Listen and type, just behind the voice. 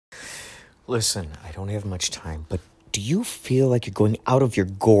Listen, I don't have much time, but do you feel like you're going out of your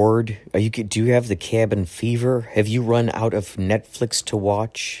gourd? Do you have the cabin fever? Have you run out of Netflix to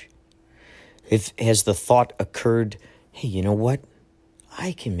watch? Has the thought occurred, hey, you know what?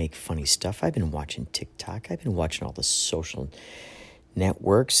 I can make funny stuff. I've been watching TikTok. I've been watching all the social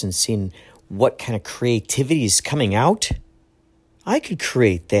networks and seeing what kind of creativity is coming out. I could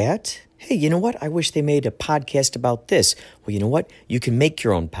create that. Hey, you know what? I wish they made a podcast about this. Well, you know what? You can make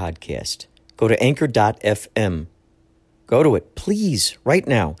your own podcast. Go to anchor.fm. Go to it, please, right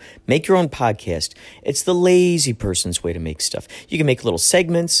now. Make your own podcast. It's the lazy person's way to make stuff. You can make little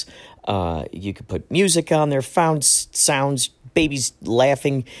segments. You can put music on there, found sounds, babies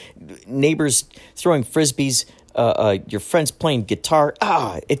laughing, neighbors throwing frisbees, your friends playing guitar.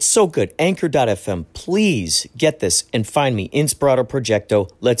 It's so good. Anchor.fm. Please get this and find me. Inspirato Projecto.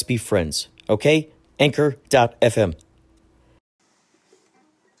 Let's be friends. Okay? Anchor.fm.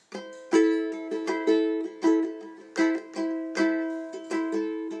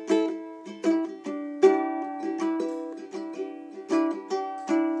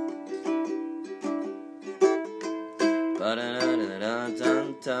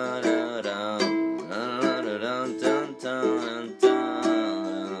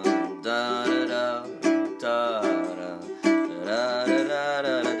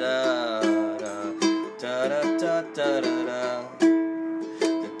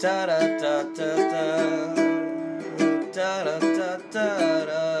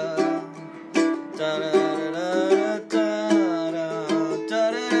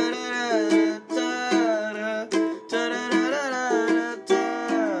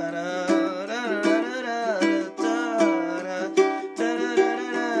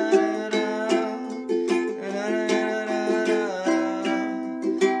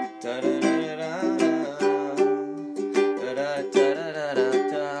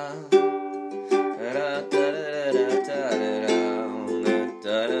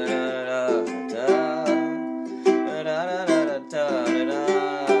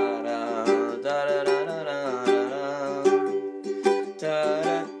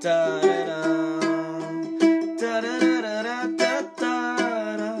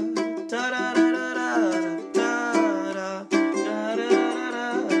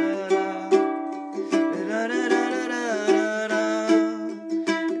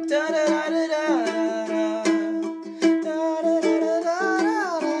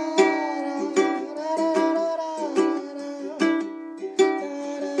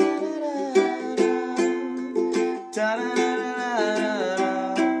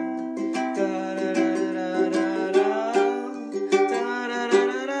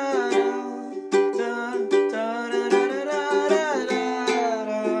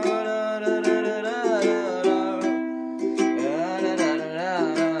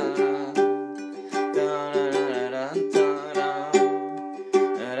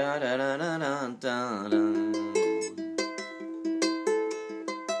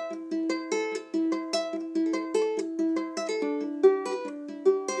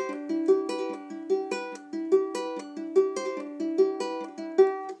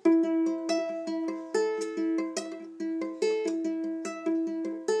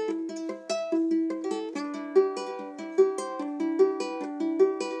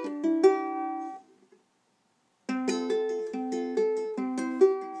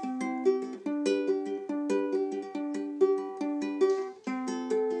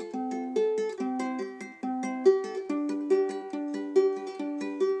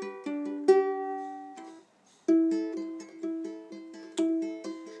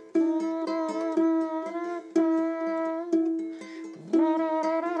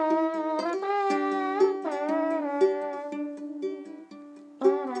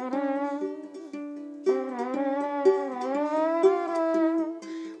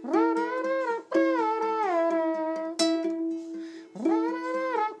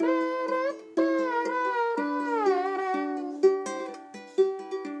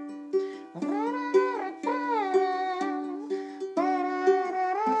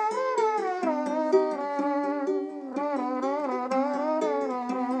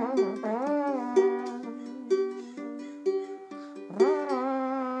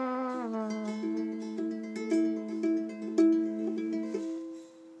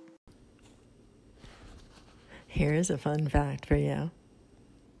 Here's a fun fact for you.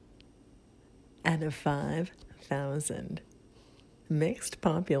 Out of 5,000 mixed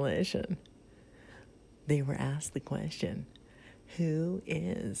population, they were asked the question, who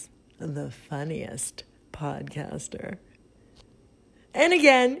is the funniest podcaster? And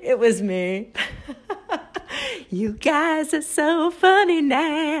again, it was me. You guys are so funny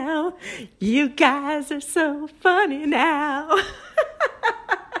now. You guys are so funny now.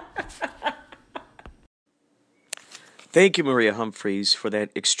 Thank you, Maria Humphreys, for that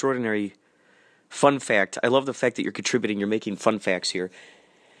extraordinary fun fact. I love the fact that you're contributing. You're making fun facts here.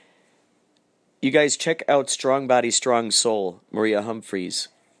 You guys check out Strong Body, Strong Soul, Maria Humphreys.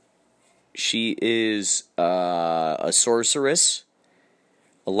 She is a sorceress,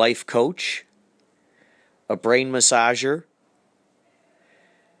 a life coach, a brain massager.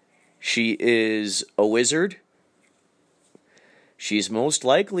 She is a wizard. She's most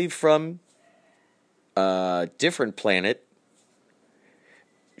likely from a different planet.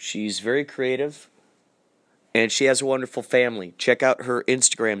 She's very creative. And she has a wonderful family. Check out her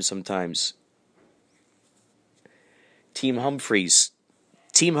Instagram sometimes. Team Humphreys.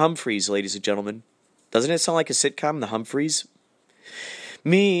 Team Humphreys, ladies and gentlemen. Doesn't it sound like a sitcom, The Humphreys?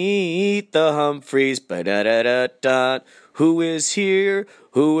 Meet the Humphreys. Ba-da-da-da-da. Who is here?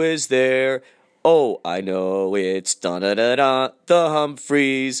 Who is there? Oh, I know it's da-da-da-da. The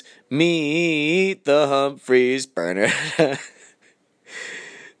Humphreys. Meet the Humphreys. That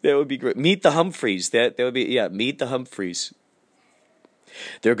would be great. Meet the Humphreys. That would be, yeah, Meet the Humphreys.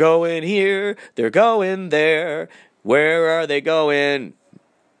 They're going here. They're going there. Where are they going?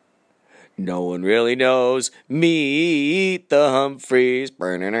 No one really knows. Meet the Humphreys.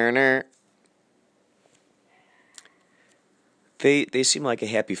 They seem like a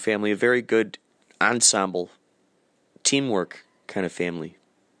happy family, a very good ensemble, teamwork kind of family.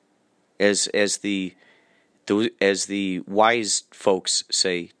 As the wise folks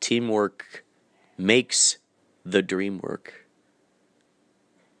say, teamwork makes the dream work.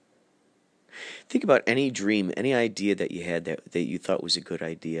 Think about any dream, any idea that you had that you thought was a good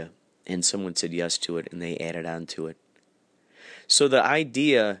idea, and someone said yes to it, and they added on to it. So the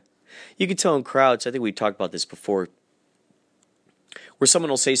idea, you can tell in crowds, I think we talked about this before, where someone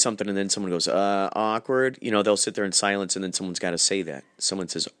will say something and then someone goes, awkward. You know, they'll sit there in silence and then someone's got to say that. Someone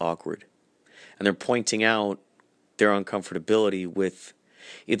says awkward. And they're pointing out their uncomfortability with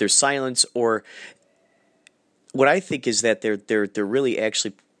either silence or what I think is that they're really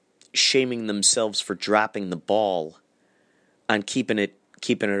actually shaming themselves for dropping the ball on keeping it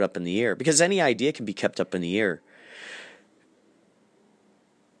up in the air. Because any idea can be kept up in the air.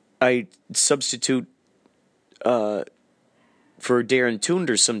 I substitute for Darren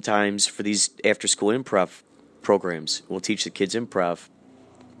Toonder sometimes for these after-school improv programs. We'll teach the kids improv.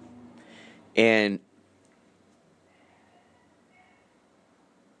 And,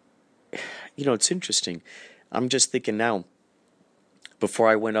 you know, it's interesting. I'm just thinking now, before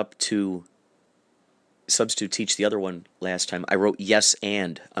I went up to substitute teach the other one last time, I wrote yes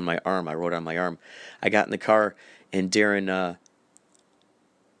and on my arm. I wrote on my arm. I got in the car, and Darren...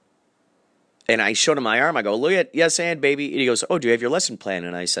 And I showed him my arm. I go, look at yes and, baby. And he goes, oh, do you have your lesson plan?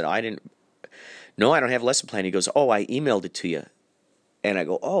 And I said, no, I don't have a lesson plan. He goes, oh, I emailed it to you. And I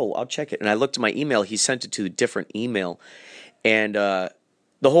go, oh, I'll check it. And I looked at my email. He sent it to a different email. And the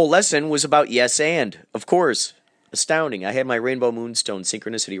whole lesson was about yes and, of course. Astounding. I had my Rainbow Moonstone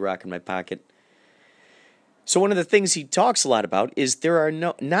Synchronicity Rock in my pocket. So one of the things he talks a lot about is there are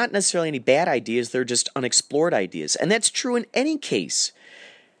not necessarily any bad ideas. They're just unexplored ideas. And that's true in any case.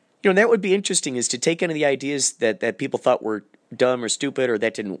 You know, that would be interesting, is to take any of the ideas that people thought were dumb or stupid or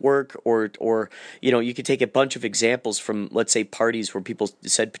that didn't work, or you know, you could take a bunch of examples from, let's say, parties where people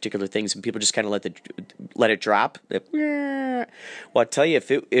said particular things and people just kind of let it drop. Well, I'll tell you,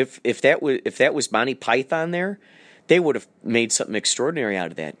 if that was Monty Python there, they would have made something extraordinary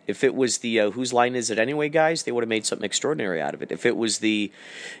out of that. If it was the whose line is it anyway, guys, they would have made something extraordinary out of it. If it was the,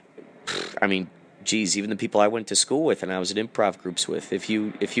 I mean, geez, even the people I went to school with and I was in improv groups with, if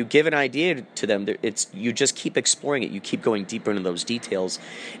you give an idea to them, you just keep exploring it. You keep going deeper into those details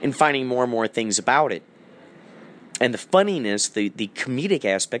and finding more and more things about it. And the funniness, the comedic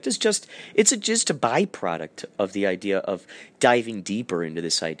aspect is just a byproduct of the idea of diving deeper into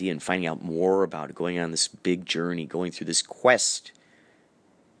this idea and finding out more about it, going on this big journey, going through this quest.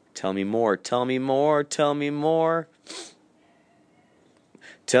 Tell me more, tell me more, tell me more.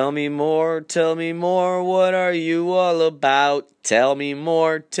 Tell me more, what are you all about? Tell me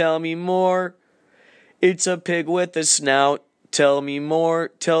more, it's a pig with a snout. Tell me more,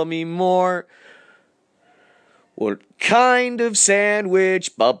 what kind of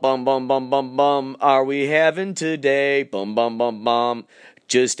sandwich, bum, are we having today? Bum.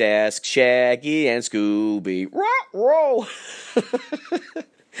 Just ask Shaggy and Scooby. Row.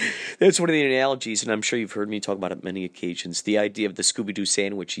 That's one of the analogies, and I'm sure you've heard me talk about it many occasions. The idea of the Scooby-Doo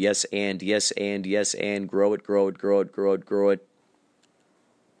sandwich. Yes, and. Grow it.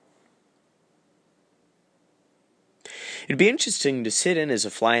 It'd be interesting to sit in as a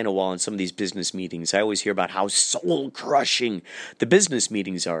fly on a wall in some of these business meetings. I always hear about how soul-crushing the business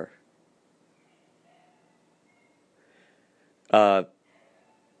meetings are.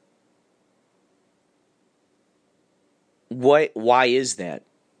 Why is that?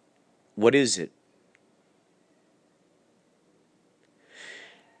 What is it?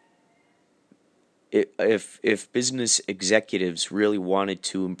 If business executives really wanted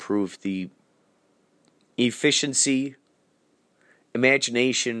to improve the efficiency,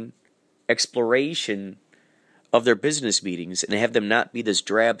 imagination, exploration of their business meetings, and have them not be this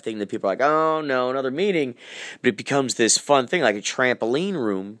drab thing that people are like, oh no, another meeting, but it becomes this fun thing like a trampoline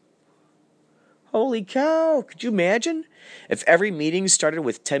room. Holy cow, could you imagine if every meeting started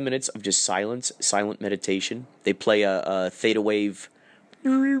with 10 minutes of just silent meditation? They play a theta wave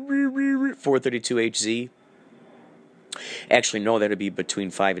 432HZ. Actually, no, that'd be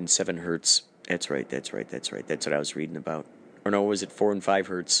between 5 and 7 hertz. That's right. That's what I was reading about. Or no, was it 4 and 5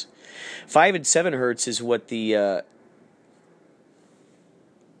 hertz? 5 and 7 hertz is what the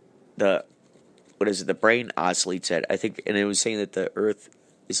brain oscillates at. I think, and it was saying that the Earth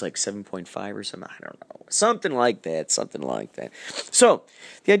is like 7.5 or something. I don't know. Something like that. So,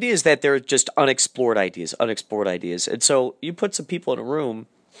 the idea is that they're just unexplored ideas. And so, you put some people in a room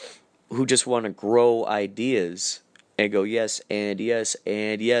who just want to grow ideas and go yes, and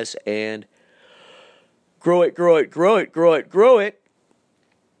grow it.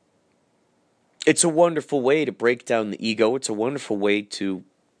 It's a wonderful way to break down the ego. It's a wonderful way to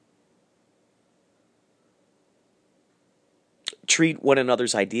treat one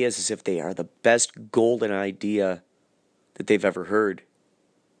another's ideas as if they are the best golden idea that they've ever heard.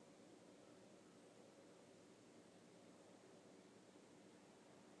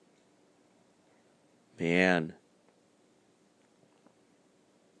 Man.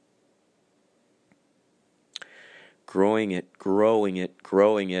 Growing it.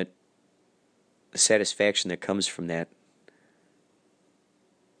 The satisfaction that comes from that.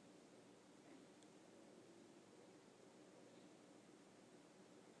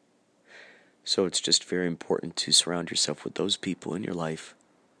 So it's just very important to surround yourself with those people in your life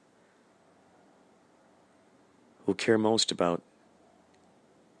who care most about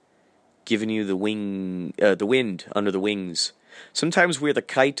giving you the wind under the wings. Sometimes we're the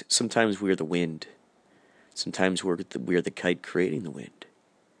kite, sometimes we're the wind. Sometimes we're the kite creating the wind.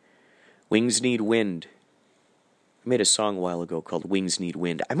 Wings need wind. I made a song a while ago called Wings Need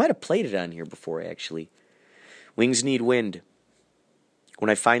Wind. I might have played it on here before, actually. Wings need wind. When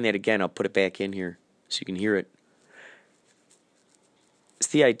I find that again, I'll put it back in here so you can hear it. It's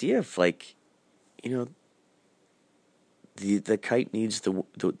the idea of, like, the kite needs the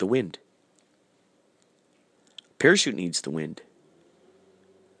wind. Parachute needs the wind.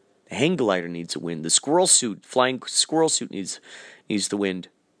 The hang glider needs the wind. The flying squirrel suit needs the wind.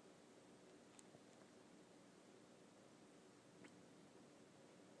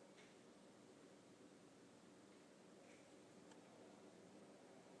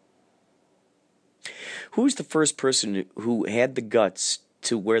 Who's the first person who had the guts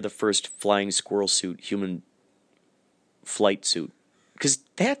to wear the first flying squirrel suit, human flight suit? Because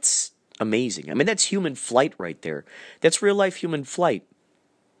that's amazing. I mean, that's human flight right there. That's real life human flight.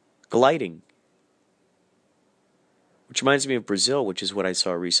 Gliding. Which reminds me of Brazil, which is what I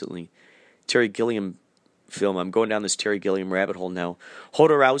saw recently. Terry Gilliam film. I'm going down this Terry Gilliam rabbit hole now.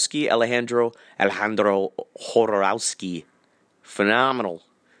 Alejandro Jodorowsky. Phenomenal.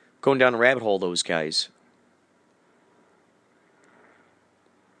 Going down a rabbit hole, those guys.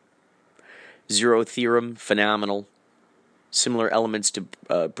 Zero Theorem, phenomenal. Similar elements to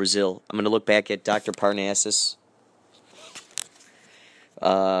Brazil. I'm going to look back at Dr. Parnassus.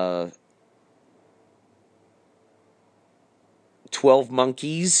 12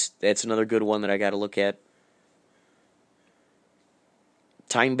 Monkeys. That's another good one that I got to look at.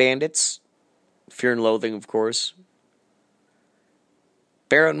 Time Bandits. Fear and Loathing, of course.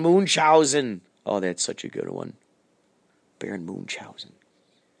 Baron Munchausen. Oh, that's such a good one. Baron Munchausen.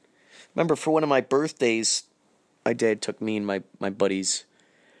 Remember, for one of my birthdays, my dad took me and my buddies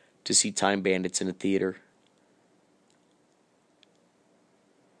to see Time Bandits in a theater.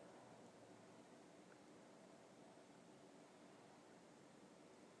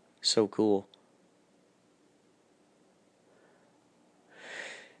 So cool.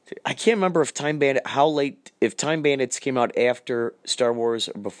 I can't remember if Time Bandits came out after Star Wars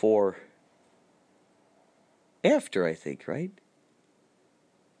or before. After, I think, right?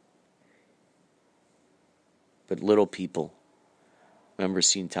 But Little People. I remember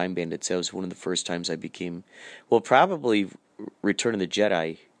seeing Time Bandits. That was one of the first times I became... Well, probably Return of the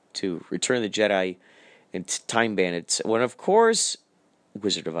Jedi, too. Return of the Jedi and Time Bandits. When, of course,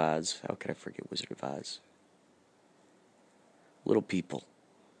 Wizard of Oz. How could I forget Wizard of Oz? Little people.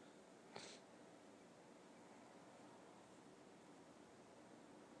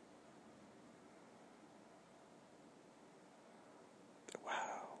 Wow.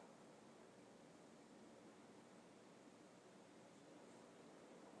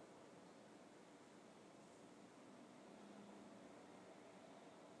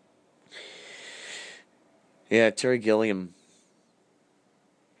 Yeah, Terry Gilliam.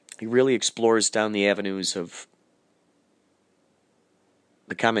 He really explores down the avenues of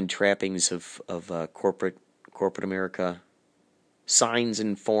the common trappings of corporate America. Signs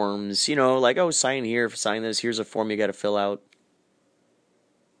and forms, like, oh, sign here, sign this, here's a form you got to fill out.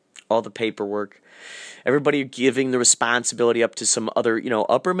 All the paperwork. Everybody giving the responsibility up to some other,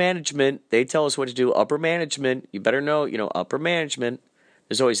 upper management. They tell us what to do. Upper management. You better know, upper management.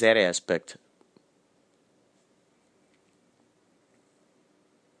 There's always that aspect.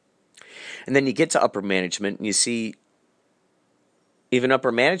 And then you get to upper management and you see even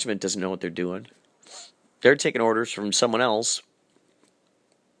upper management doesn't know what they're doing. They're taking orders from someone else.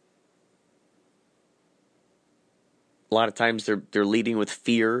 A lot of times they're leading with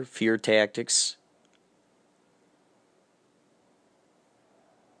fear tactics.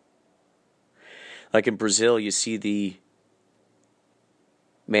 Like in Brazil, you see the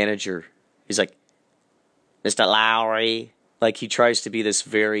manager. He's like, Mr. Lowry. Like he tries to be this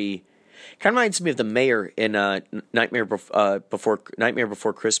very... Kind of reminds me of the mayor in Nightmare Before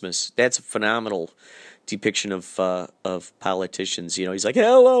Christmas. That's a phenomenal depiction of politicians. He's like,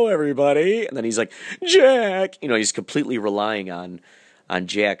 hello, everybody. And then he's like, Jack. He's completely relying on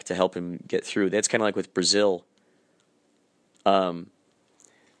Jack to help him get through. That's kind of like with Brazil. The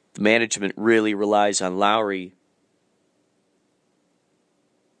management really relies on Lowry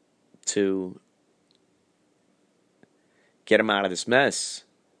to get him out of this mess.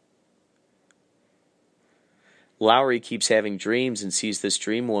 Lowry keeps having dreams and sees this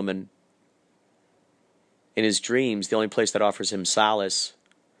dream woman. In his dreams, the only place that offers him solace.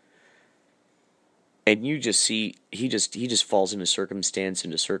 And you just see, he just falls into circumstance.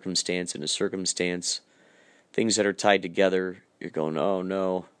 Things that are tied together. You're going, oh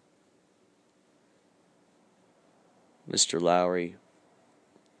no. Mr. Lowry.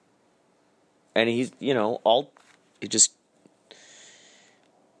 And he's, he just...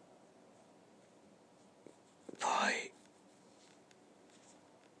 Boy,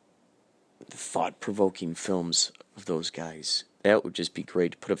 the thought-provoking films of those guys. That would just be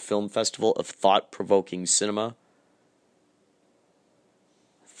great. To put a film festival of thought-provoking cinema.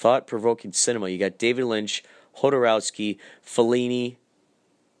 Thought-provoking cinema. You got David Lynch, Jodorowsky, Fellini,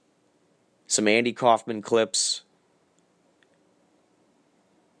 some Andy Kaufman clips.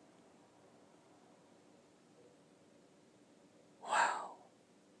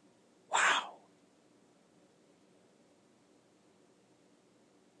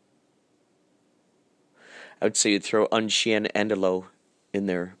 I would say you'd throw Un Chien Andalou in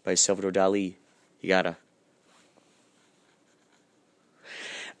there by Salvador Dali. You gotta.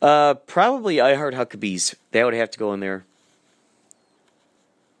 Probably I Heart Huckabees. That would have to go in there.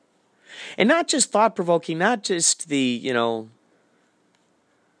 And not just thought-provoking, not just the, I'll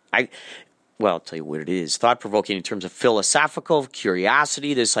tell you what it is. Thought-provoking in terms of philosophical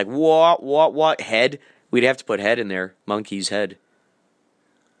curiosity. This like, what, head? We'd have to put head in there. Monkey's head.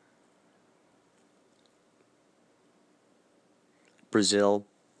 Brazil.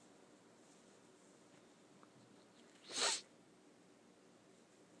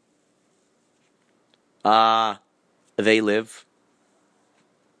 They Live.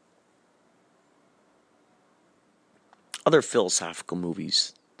 Other philosophical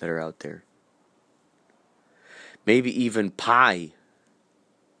movies that are out there. Maybe even Pi.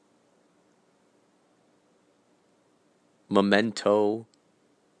 Memento.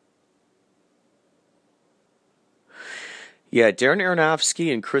 Yeah, Darren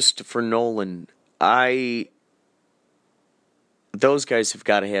Aronofsky and Christopher Nolan. Those guys have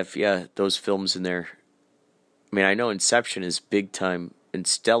got to have, those films in there. I mean, I know Inception is big time, and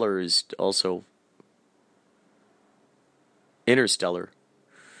Stellar is also Interstellar.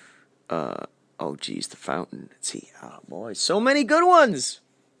 The Fountain. Let's see. Oh, boy, so many good ones.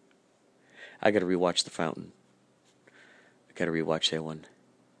 I got to rewatch The Fountain. I got to rewatch that one.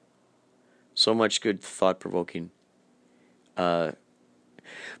 So much good, thought-provoking.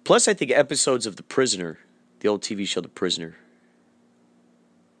 Plus, I think episodes of The Prisoner, the old TV show The Prisoner.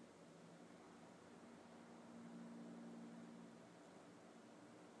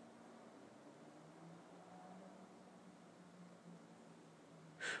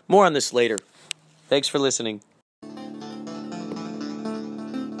 More on this later. Thanks for listening.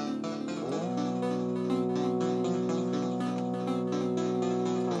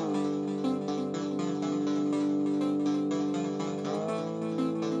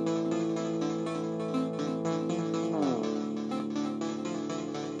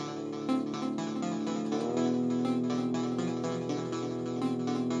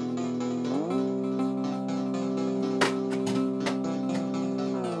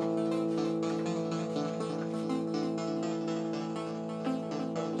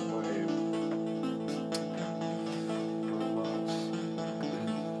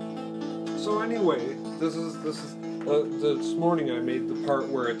 So anyway, this morning I made the part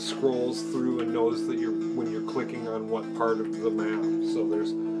where it scrolls through and knows that when you're clicking on what part of the map. So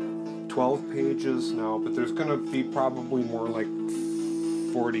there's 12 pages now, but there's going to be probably more like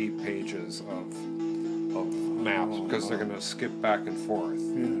 40 pages of maps because they're going to skip back and forth.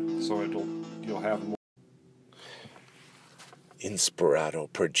 Yeah. So you'll have more. Inspirato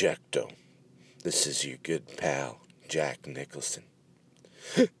Projecto. This is your good pal, Jack Nicholson.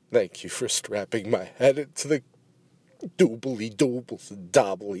 Thank you for strapping my head into the doobly doobles and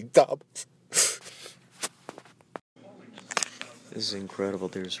dobbly dobbles. This is incredible.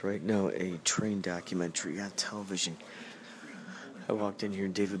 There's right now a train documentary on television. I walked in here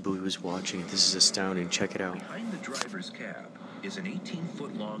and David Bowie was watching it. This is astounding. Check it out. Behind the driver's cab is an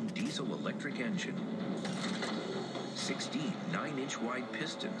 18-foot-long diesel-electric engine. 16 9-inch wide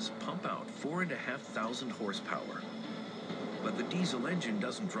pistons pump out 4,500 horsepower. But the diesel engine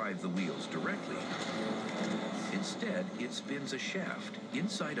doesn't drive the wheels directly. Instead, it spins a shaft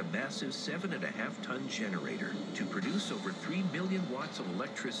inside a massive 7.5-ton generator to produce over 3 million watts of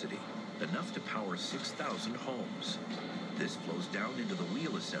electricity, enough to power 6,000 homes. This flows down into the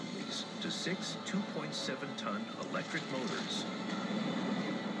wheel assemblies to 6 2.7-ton electric motors.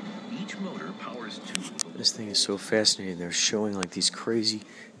 Each motor powers 2. This thing is so fascinating. They're showing like these crazy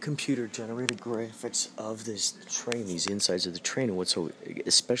computer-generated graphics of this train, these insides of the train. And what's so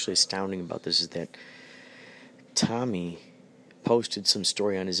especially astounding about this is that Tommy posted some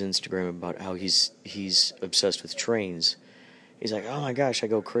story on his Instagram about how he's obsessed with trains. He's like, oh my gosh, I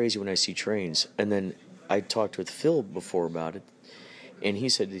go crazy when I see trains. And then I talked with Phil before about it, and he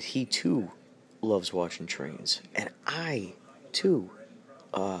said that he too loves watching trains. And I too.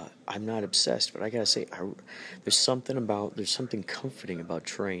 I'm not obsessed, but I gotta say, there's something comforting about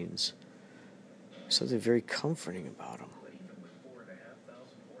trains. Something very comforting about them.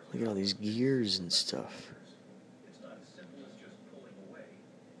 Look at all these gears and stuff.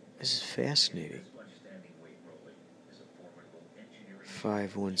 This is fascinating.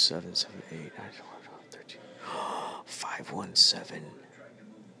 51778. 517.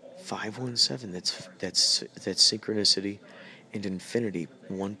 517. That's synchronicity. And infinity,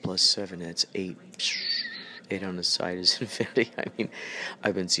 1 plus 7, that's 8. 8 on the side is infinity. I mean,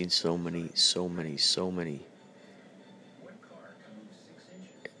 I've been seeing so many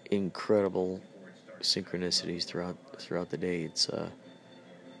incredible synchronicities throughout the day. It's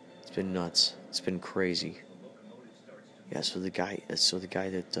been nuts. It's been crazy. Yeah. So the guy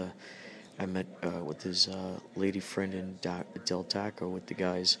that I met with his lady friend in Del Taco with the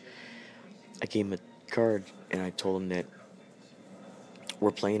guys, I gave him a card and I told him that we're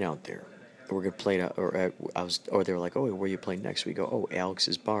playing out there. We're gonna play it out, or they were like, oh, where are you playing next? We go, oh,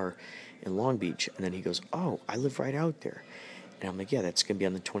 Alex's bar in Long Beach, and then he goes, oh, I live right out there, and I'm like, yeah, that's gonna be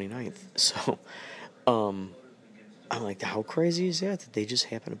on the 29th. So, I'm like, how crazy is that they just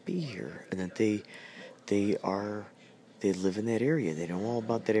happen to be here, and that they live in that area. They know all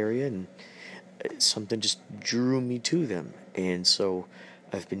about that area, and something just drew me to them, and so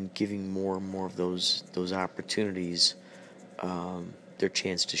I've been giving more and more of those opportunities. Their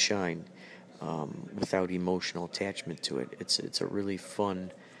chance to shine without emotional attachment to it. It's a really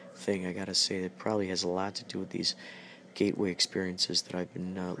fun thing. I gotta say, it probably has a lot to do with these gateway experiences that I've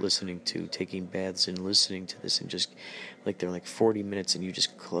been listening to, taking baths and listening to this, and just like they're like 40 minutes, and you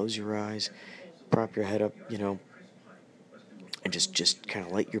just close your eyes, prop your head up, and just kind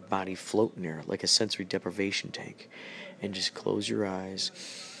of let your body float in there like a sensory deprivation tank, and just close your eyes.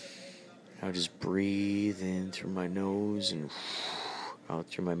 I'll just breathe in through my nose and out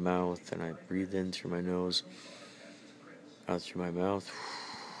through my mouth, and I breathe in through my nose, out through my mouth,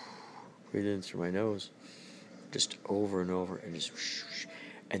 breathe in through my nose, just over and over, and just,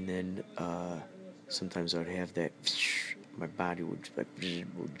 and then sometimes I would have that, my body would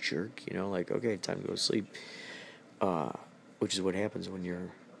jerk, like, okay, time to go to sleep, which is what happens when you're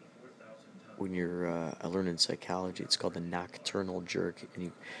I learned in psychology, it's called the nocturnal jerk,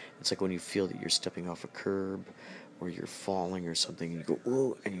 and it's like when you feel that you're stepping off a curb, or you're falling or something, and you go,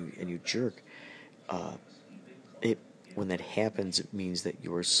 oh, and you jerk. it when that happens, it means that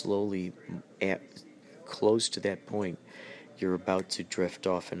you are slowly at close to that point. You're about to drift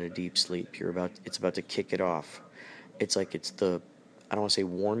off in a deep sleep. It's about to kick it off. It's like it's the, I don't want to say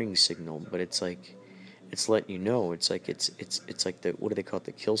warning signal, but it's like it's letting you know. It's like it's like the, what do they call it,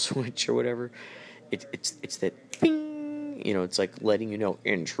 the kill switch or whatever. It's that ping. It's like letting you know,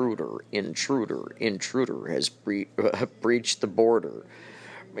 intruder has breached the border.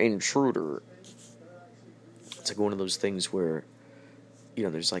 Intruder. It's like one of those things where,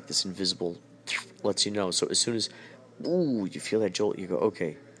 there's like this invisible, lets you know. So as soon as, you feel that jolt, you go,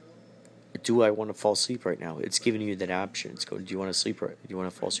 okay, do I want to fall asleep right now? It's giving you that option. It's going, do you want to sleep right? Do you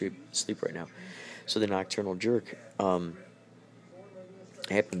want to fall asleep right now? So the nocturnal jerk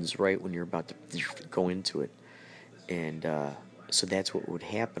happens right when you're about to go into it, and so that's what would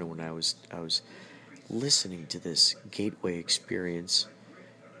happen when I was listening to this Gateway Experience.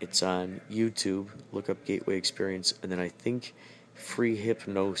 It's on YouTube. Look up Gateway Experience, and then I think Free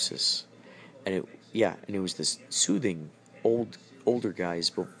Hypnosis, and it was this soothing older guy's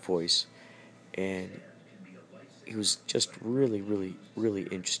voice, and it was just really, really, really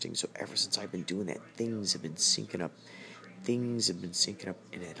interesting. So ever since I've been doing that, things have been syncing up in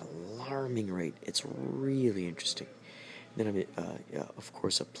an alarming rate. It's really interesting. And then I'm, of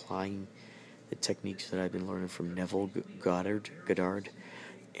course, applying the techniques that I've been learning from Neville Goddard,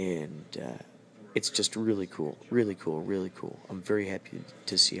 and it's just really cool. I'm very happy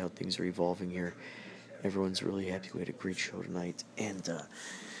to see how things are evolving here. Everyone's really happy. We had a great show tonight, and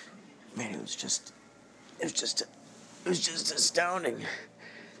man, it was just astounding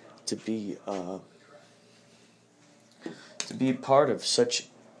to be part of such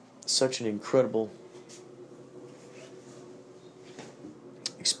an incredible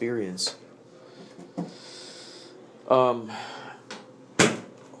experience. Wow,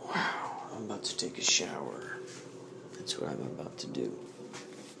 I'm about to take a shower. That's what I'm about to do.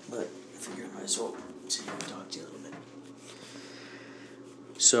 But I figure I might as well sit here and talk to you a little bit.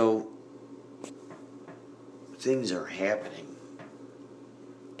 So, things are happening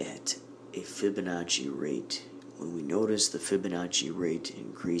at a Fibonacci rate. When we notice the Fibonacci rate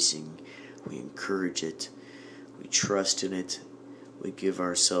increasing, we encourage it, we trust in it, we give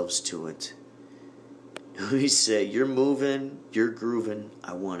ourselves to it. We say, you're moving, you're grooving,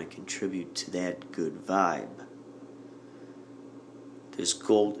 I want to contribute to that good vibe. There's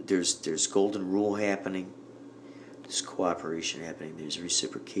golden rule happening. There's cooperation happening. There's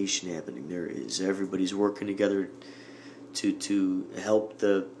reciprocation happening. There is everybody's working together to help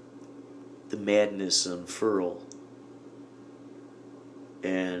the madness unfurl.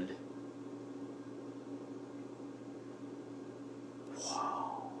 And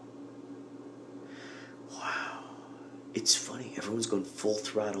wow, it's funny. Everyone's going full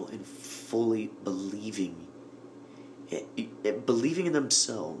throttle and fully believing in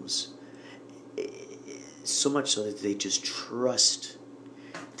themselves, so much so that they just trust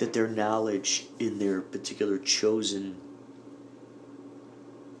that their knowledge in their particular chosen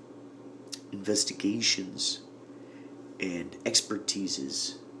investigations and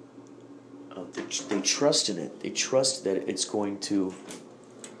expertises, they trust in it. They trust that it's going to,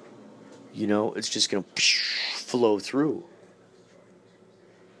 it's just going to flow through.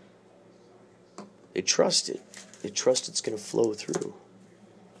 They trust it. They trust it's going to flow through.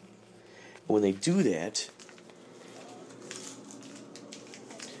 And when they do that,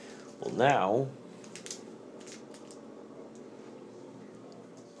 well, now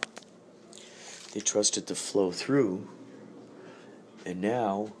they trust it to flow through, and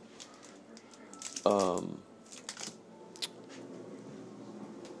now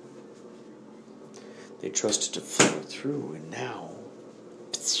they trust it to flow through, and now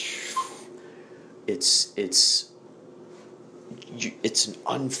it's an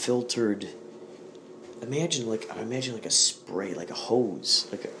unfiltered. Imagine like a spray, like a hose,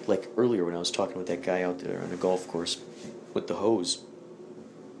 like earlier when I was talking with that guy out there on the golf course with the hose.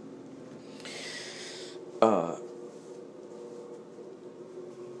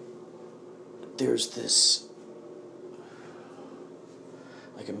 There's this,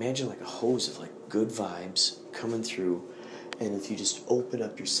 like, imagine like a hose of like good vibes coming through, and if you just open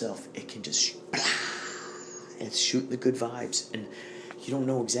up yourself, it can just it's shooting the good vibes, and you don't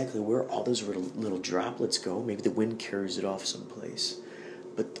know exactly where all those little droplets go. Maybe the wind carries it off someplace,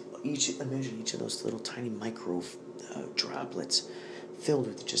 but imagine each of those little tiny micro droplets filled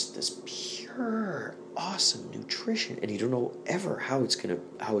with just this pure, awesome nutrition, and you don't know ever how it's gonna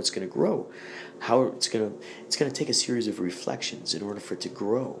grow, it's gonna take a series of reflections in order for it to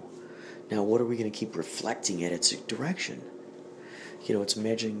grow. Now, what are we gonna keep reflecting at its direction? You know, it's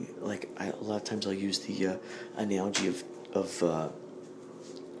imagining, like, a lot of times I'll use the analogy of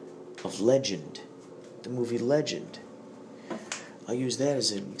Legend, the movie Legend. I'll use that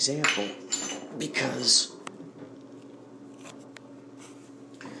as an example because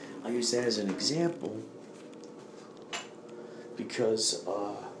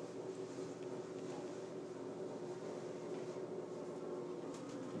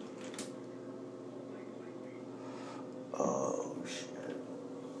oh shit.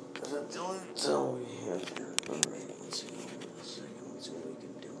 So yeah, alright, let's see what we can do. Let's see what we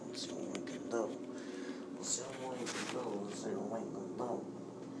can do. Let's see what we can do. Let's see what we can do.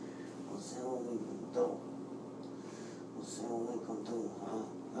 Let's see what we can do. Let's see what we can do, huh?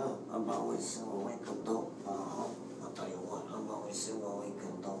 How about we see what we can do? I'll tell you what, how about we see what we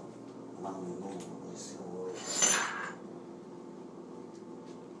can do? How about we move, we see what we can do.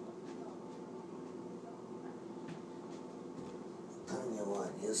 Tell you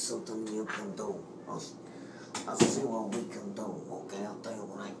what, here's something you can do. I'll see what we can do, okay? I'll tell you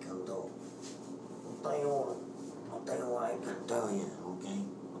what I can do. I'll tell you what I can tell you, okay?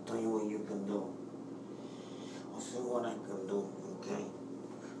 I'll tell you what you can do. I'll see what I can do, okay?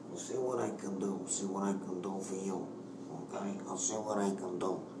 I'll see what I can do. See what I can do for you, okay? I'll see what I can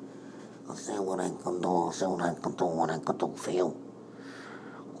do. I'll see what I can do. I'll see what I can do. What I can do for you,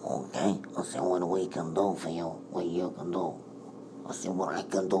 okay? I'll see what we can do for you. What you can do. I'll see what I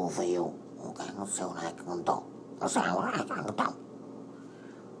can do for you, okay? I'll see what I can do. I'll see what I can do.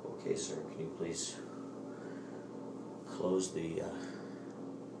 Okay, sir. Can you please close the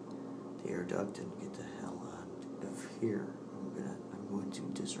air duct and get the hell out of here? I'm going to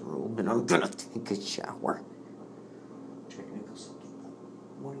disrobe and I'm gonna take a shower. Jack Nicholson,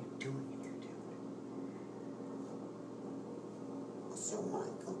 what are you doing here, dude? I see what I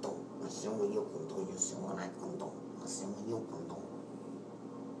can do. I see what you can do. You see what I can do. I see what you can do.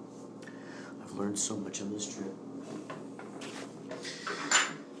 I've learned so much on this trip.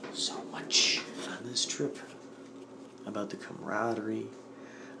 So much on this trip. About the camaraderie,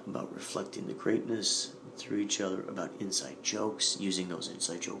 about reflecting the greatness through each other, about inside jokes, using those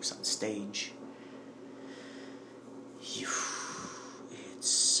inside jokes on stage.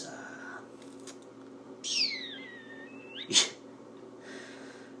 It's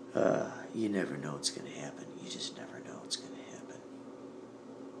you never know what's going to happen. You just never know what's going to happen.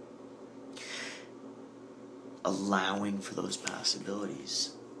 Allowing for those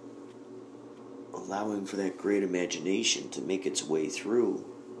possibilities. Allowing for that great imagination to make its way through.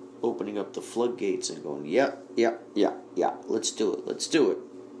 Opening up the floodgates and going, yeah, let's do it.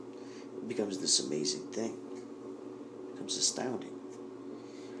 It becomes this amazing thing. It becomes astounding.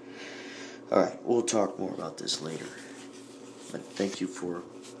 Alright, we'll talk more about this later. But thank you for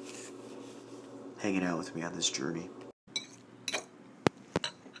hanging out with me on this journey.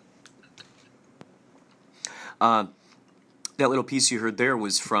 That little piece you heard there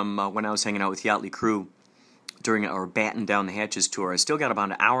was from when I was hanging out with Yachtly Crew during our Batten Down the Hatches tour. I still got about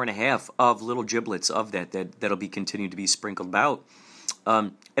an hour and a half of little giblets of that'll be continued to be sprinkled about.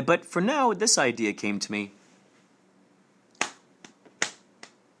 But for now, this idea came to me.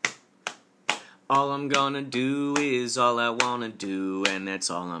 All I'm gonna do is all I wanna do, and that's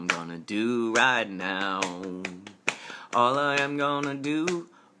all I'm gonna do right now. All I'm gonna do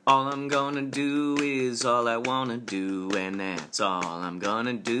is all I wanna do, and that's all I'm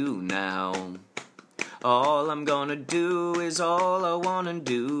gonna do now. All I'm gonna do is all I wanna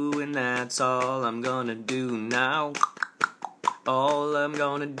do, and that's all I'm gonna do now. All I'm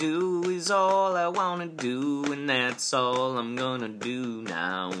gonna do is all I wanna do, and that's all I'm gonna do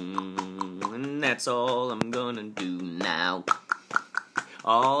now. And that's all I'm gonna do now.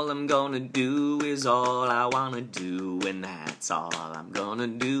 All I'm gonna do is all I wanna do, and that's all I'm gonna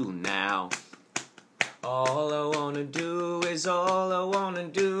do now. All I wanna do is all I wanna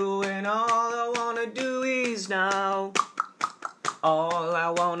do, and all I wanna do is now. All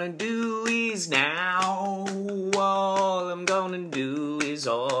I wanna do is now. All I'm gonna do is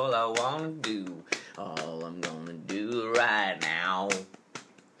all I wanna do. All I'm gonna do right now.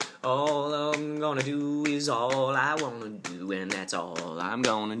 All I'm gonna do is all I wanna do, and that's all I'm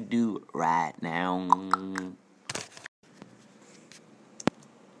gonna do right now.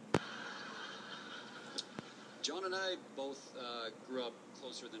 John and I both grew up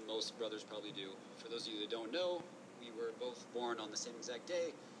closer than most brothers probably do. For those of you that don't know, we were both born on the same exact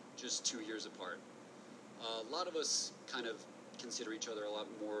day, just 2 years apart. A lot of us kind of consider each other a lot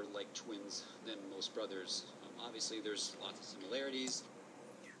more like twins than most brothers. Obviously, there's lots of similarities.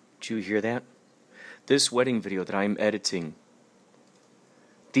 Did you hear that? This wedding video that I'm editing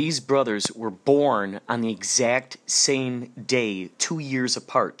These brothers were born on the exact same day, 2 years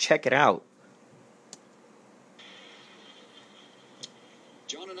apart. Check it out.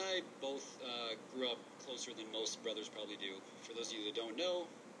 John and I both grew up closer than most brothers probably do. For those of you that don't know,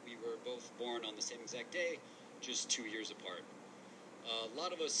 we were both born on the same exact day, just 2 years apart. A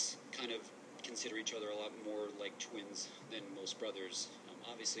lot of us kind of consider each other a lot more like twins than most brothers.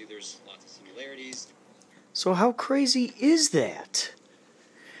 Obviously, there's lots of similarities. So how crazy is that?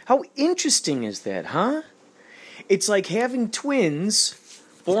 How interesting is that, huh? It's like having twins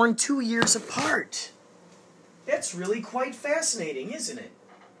born 2 years apart. That's really quite fascinating, isn't it?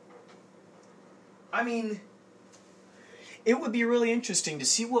 I mean, it would be really interesting to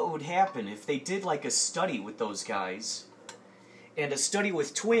see what would happen if they did like a study with those guys and a study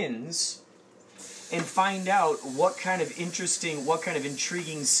with twins and find out what kind of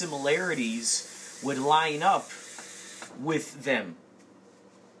intriguing similarities would line up with them.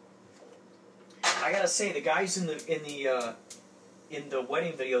 I gotta say, the guys in the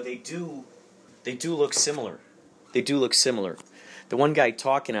wedding video, they do look similar. They do look similar. The one guy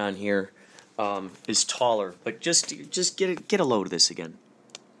talking on here is taller, but just get a load of this again.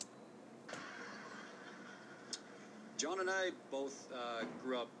 John and I both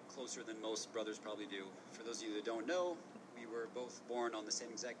grew up closer than most brothers probably do. For those of you that don't know, we were both born on the same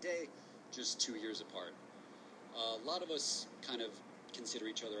exact day, just 2 years apart. A lot of us kind of consider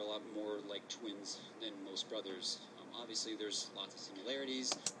each other a lot more like twins than most brothers. Obviously, there's lots of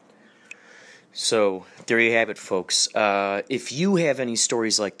similarities. So, there you have it, folks. If you have any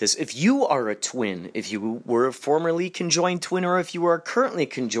stories like this, if you are a twin, if you were a formerly conjoined twin, or if you are currently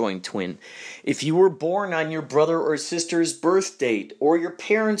conjoined twin, if you were born on your brother or sister's birth date, or your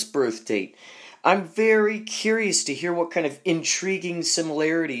parents' birth date, I'm very curious to hear what kind of intriguing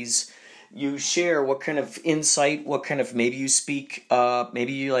similarities you share, what kind of insight, what kind of, maybe you speak,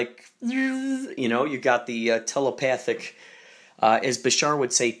 maybe you like, you got the telepathic, as Bashar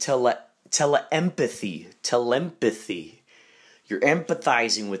would say, telepathy. You're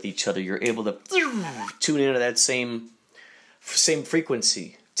empathizing with each other. You're able to tune into that same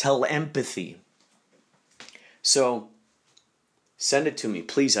frequency. Telepathy. So, send it to me,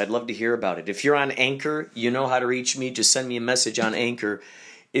 please. I'd love to hear about it. If you're on Anchor, you know how to reach me. Just send me a message on Anchor.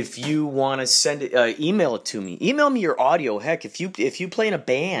 If you want to send it, email it to me. Email me your audio. Heck, if you play in a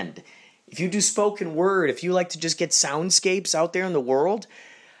band, if you do spoken word, if you like to just get soundscapes out there in the world,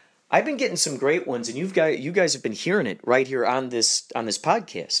 I've been getting some great ones, and you guys have been hearing it right here on this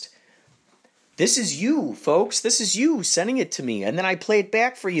podcast. This is you, folks. This is you sending it to me, and then I play it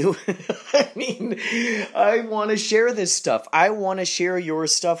back for you. I mean, I want to share this stuff. I want to share your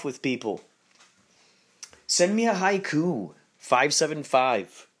stuff with people. Send me a haiku.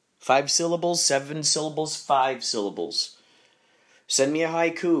 575. 5 syllables, 7 syllables, 5 syllables. Send me a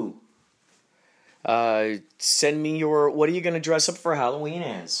haiku. Send me what are you going to dress up for Halloween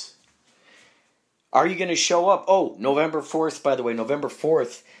as? Are you going to show up? Oh, November 4th, by the way, November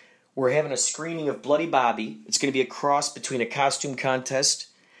 4th, we're having a screening of Bloody Bobby. It's going to be a cross between a costume contest.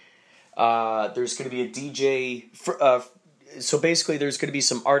 There's going to be a DJ. So basically, there's going to be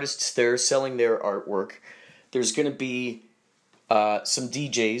some artists there selling their artwork. There's going to be some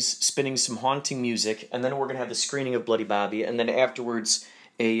DJs spinning some haunting music, and then we're going to have the screening of Bloody Bobby, and then afterwards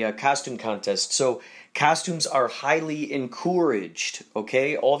a costume contest. So costumes are highly encouraged,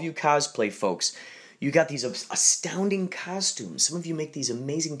 okay? All of you cosplay folks, you got these astounding costumes. Some of you make these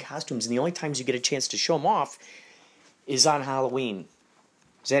amazing costumes, and the only times you get a chance to show them off is on Halloween.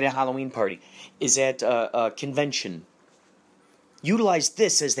 Is at a Halloween party. Is at a convention. Utilize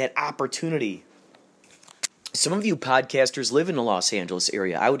this as that opportunity. Some of you podcasters live in the Los Angeles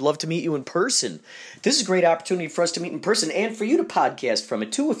area. I would love to meet you in person. This is a great opportunity for us to meet in person and for you to podcast from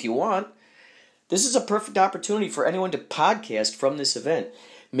it too if you want. This is a perfect opportunity for anyone to podcast from this event.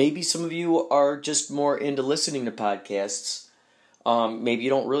 Maybe some of you are just more into listening to podcasts. Maybe you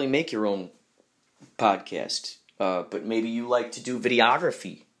don't really make your own podcast. But maybe you like to do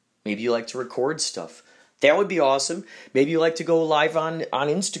videography. Maybe you like to record stuff. That would be awesome. Maybe you like to go live on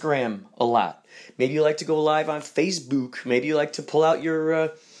Instagram a lot. Maybe you like to go live on Facebook. Maybe you like to pull out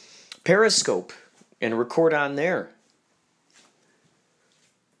your Periscope and record on there.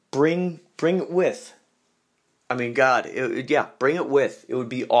 Bring it with. I mean, God, bring it with. It would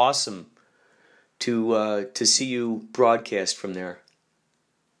be awesome to see you broadcast from there.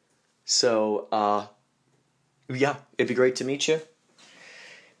 So, it'd be great to meet you.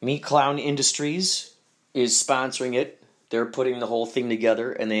 Meat Clown Industries is sponsoring it. They're putting the whole thing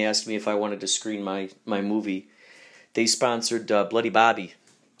together, and they asked me if I wanted to screen my movie. They sponsored Bloody Bobby,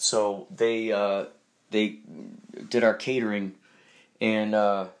 so they did our catering, And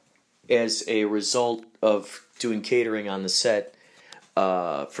as a result of doing catering on the set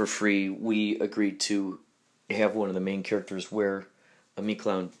for free, we agreed to have one of the main characters wear a Meat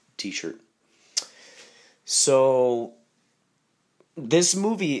Clown t-shirt. So this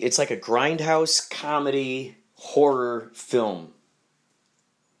movie, it's like a grindhouse comedy horror film.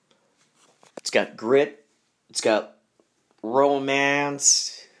 It's got grit, it's got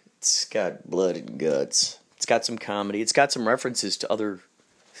romance, it's got blood and guts, it's got some comedy, it's got some references to other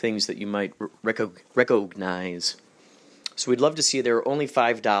things that you might recognize. So we'd love to see you there. Only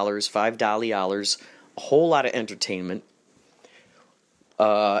 $5, $5, a whole lot of entertainment.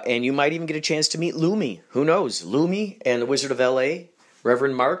 And you might even get a chance to meet Lumi. Who knows? Lumi and the Wizard of L.A.,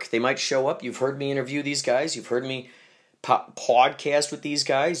 Reverend Mark, they might show up. You've heard me interview these guys. You've heard me podcast with these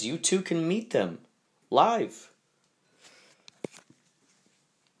guys. You too can meet them live.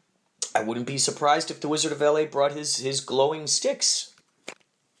 I wouldn't be surprised if the Wizard of L.A. brought his glowing sticks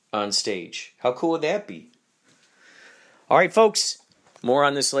on stage. How cool would that be? All right, folks. More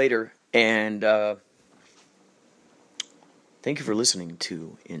on this later. And thank you for listening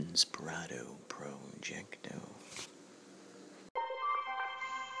to Inspirato Projecto.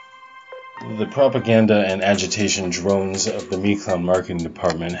 The propaganda and agitation drones of the Meat Clown marketing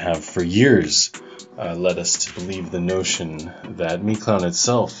department have for years led us to believe the notion that Meat Clown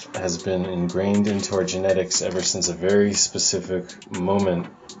itself has been ingrained into our genetics ever since a very specific moment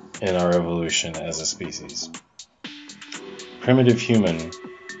in our evolution as a species. Primitive human,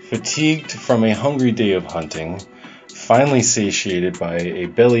 fatigued from a hungry day of hunting, finally satiated by a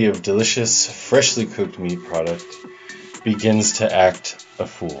belly of delicious, freshly cooked meat product, begins to act a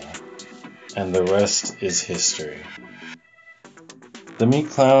fool. And the rest is history. The Meat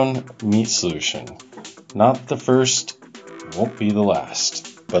Clown Meat Solution. Not the first, won't be the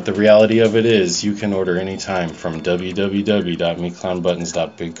last. But the reality of it is, you can order anytime from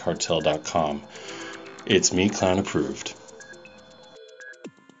www.meatclownbuttons.bigcartel.com. It's Meat Clown approved.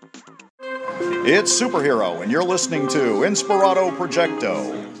 It's Superhero, and you're listening to Inspirato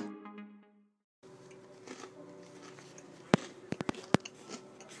Projecto.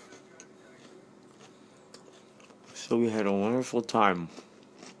 So we had a wonderful time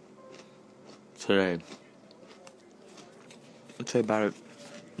today. I'll tell you about it,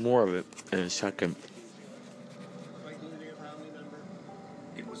 more of it in a second.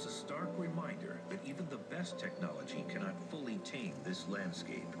 It was a stark reminder that even the best technology cannot fully tame this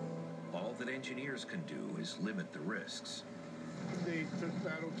landscape. All that engineers can do is limit the risks. They took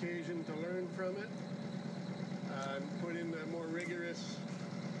that occasion to learn from it and put in a more rigorous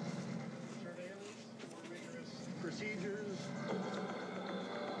surveillance, more rigorous procedures.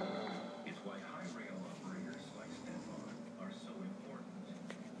 It's why high rail operators like Stefan are so important.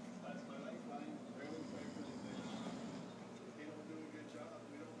 That's my lifeline. Railroad sectors, if they don't do a good job,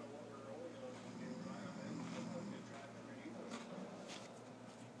 we don't know what we're rolling on. We can rely on them. We'll get traffic or email.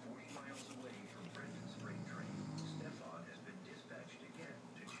 40 miles away from Brendan's freight train, Stefan has been dispatched again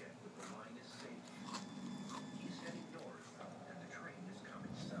to check that the line is safe. He's heading north, and the train is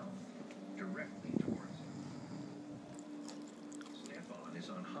coming south, directly towards him. Stefan is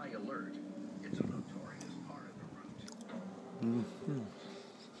on high alert. It's a notorious part of the route.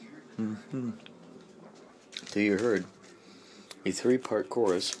 So you heard a 3-part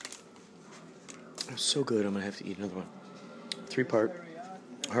chorus. It was so good, I'm going to have to eat another one. 3-part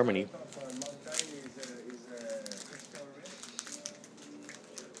harmony.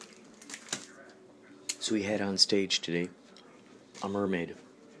 So we had on stage today a mermaid.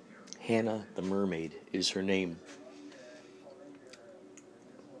 Hannah the Mermaid is her name.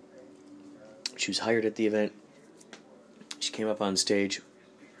 She was hired at the event. She came up on stage.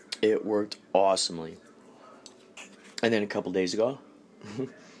 It worked awesomely. And then a couple days ago,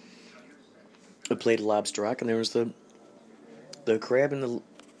 I played Lobster Rock, and there was the crab and the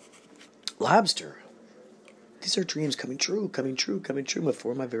lobster. These are dreams coming true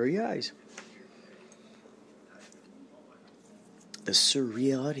before my very eyes. The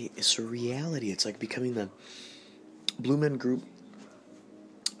surreality. It's like becoming the Blue Men Group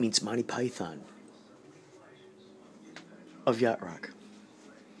meets Monty Python of yacht rock.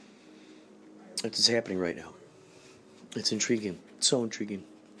 That's what's happening right now. It's intriguing. It's so intriguing.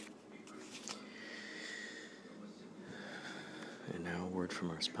 And now a word from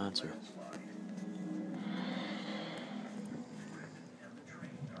our sponsor. And the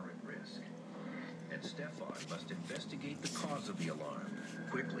train are at risk. And Stefan must investigate the cause of the alarm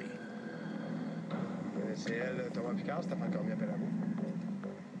quickly.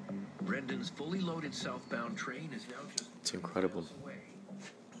 Brendan's fully loaded southbound train is now just... It's incredible.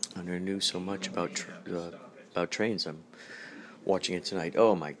 I never knew so much about trains. I'm watching it tonight.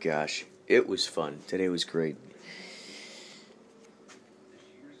 Oh my gosh, it was fun. Today was great.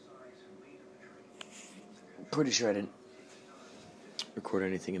 Pretty sure I didn't record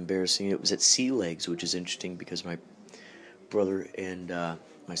anything embarrassing. It was at Sea Legs, which is interesting because my brother and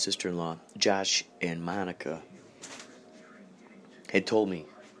my sister-in-law, Josh and Monica, had told me.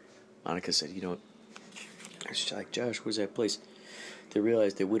 Monica said, I was like, Josh, where's that place? They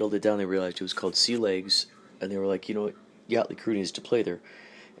whittled it down, they realized it was called Sea Legs, and they were like, Yachtly Crew needs to play there.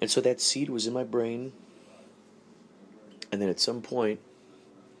 And so that seed was in my brain, and then at some point,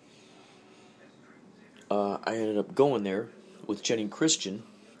 I ended up going there with Jenny Christian,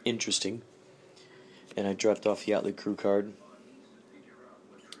 interesting, and I dropped off the Yachtly Crew card,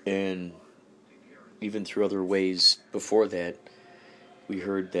 and even through other ways before that, we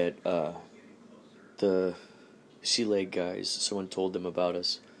heard that the Sea Leg guys, someone told them about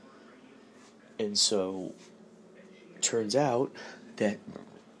us, and so turns out that,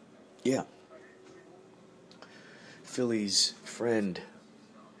 Philly's friend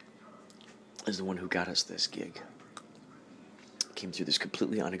is the one who got us this gig. Came through this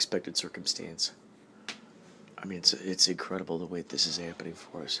completely unexpected circumstance. I mean, it's incredible the way this is happening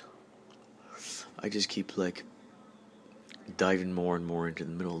for us. I just keep diving more and more into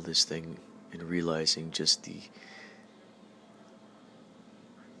the middle of this thing and realizing just the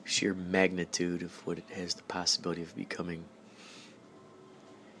sheer magnitude of what it has the possibility of becoming.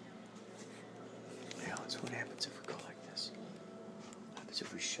 Yeah, that's what happens if we go like this. What happens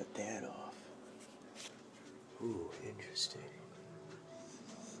if we shut that off? Ooh, interesting.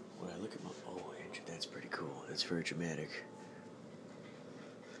 When I look at that's pretty cool. That's very dramatic.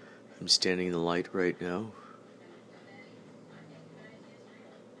 I'm standing in the light right now.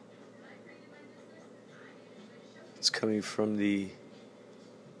 It's coming from the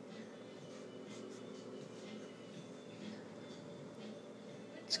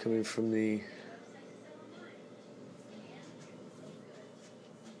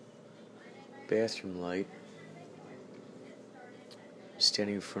bathroom light.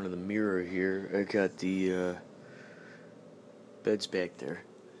 Standing in front of the mirror here. I got the beds back there.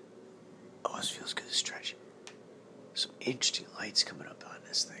 Oh, this feels good to stretch. Some interesting lights coming up on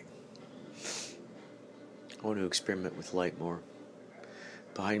this thing. I want to experiment with light more.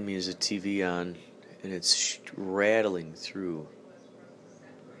 Behind me is a TV on, and it's rattling through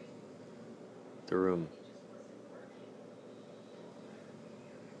the room.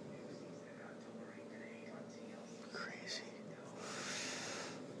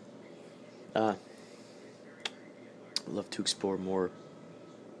 I'd love to explore more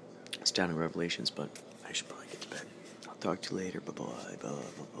astounding revelations, but I should probably get to bed. I'll talk to you later. Bye-bye.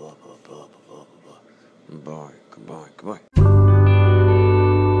 Bye. Goodbye.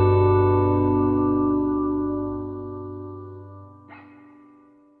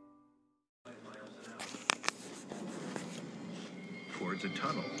 Towards a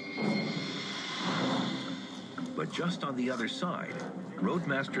tunnel. But just on the other side,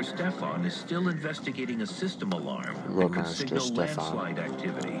 Roadmaster Stefan is still investigating a system alarm that could signal landslide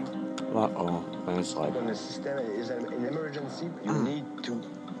activity. Uh-oh, landslide. When the system is an emergency, you need to...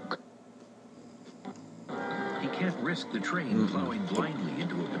 He can't risk the train plowing blindly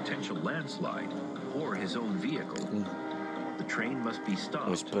into a potential landslide or his own vehicle. The train must be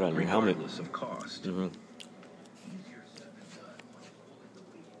stopped, put on your helmet. regardless of cost.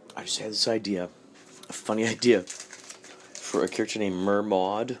 I just had this idea, a funny idea, for a character named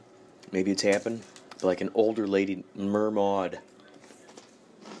Mermaud. Maybe it's happened. Like an older lady, Mermaud.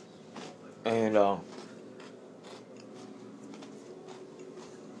 And,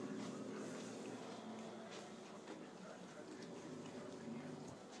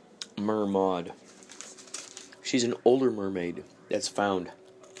 Mermaud. She's an older mermaid that's found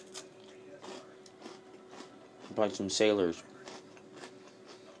by some sailors.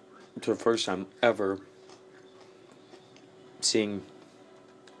 It's the first time ever seeing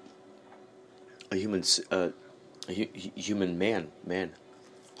a human man,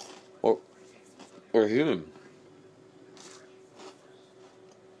 or human.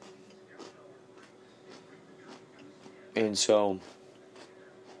 And so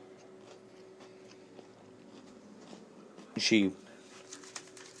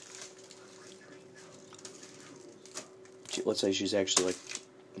let's say she's actually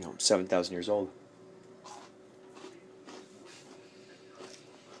 7,000 years old.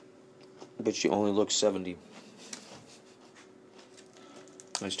 But she only looks 70.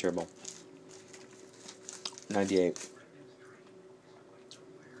 That's terrible. 98.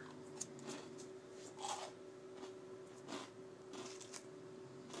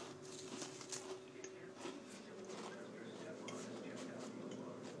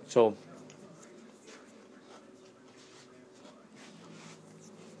 So,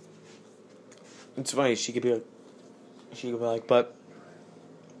 it's funny, she could be like, but,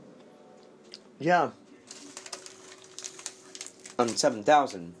 yeah, I'm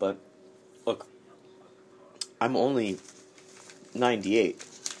 7,000, but, look, I'm only 98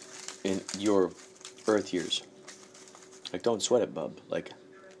 in your Earth years. Like, don't sweat it, bub. Like,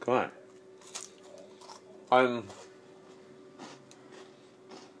 come on.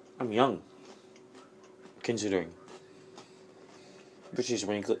 I'm young, considering. But she's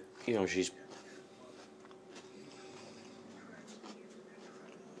wrinkly, she's...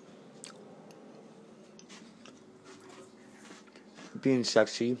 being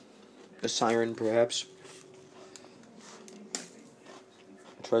sexy, a siren, perhaps.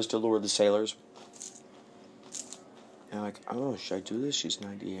 Tries to lure the sailors. And like, oh, should I do this? She's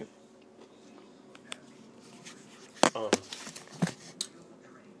 98.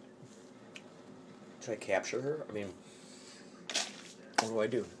 Should I capture her? I mean,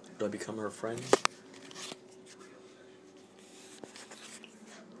 what do? Do I become her friend?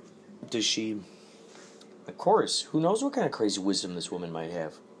 Does she... Of course. Who knows what kind of crazy wisdom this woman might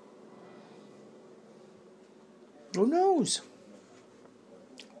have? Who knows?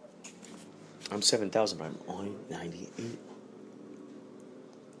 I'm 7,000, but I'm only 98.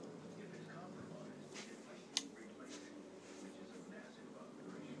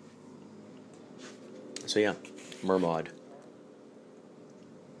 So yeah, Mermaid.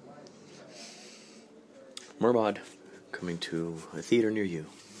 Mermaid coming to a theater near you.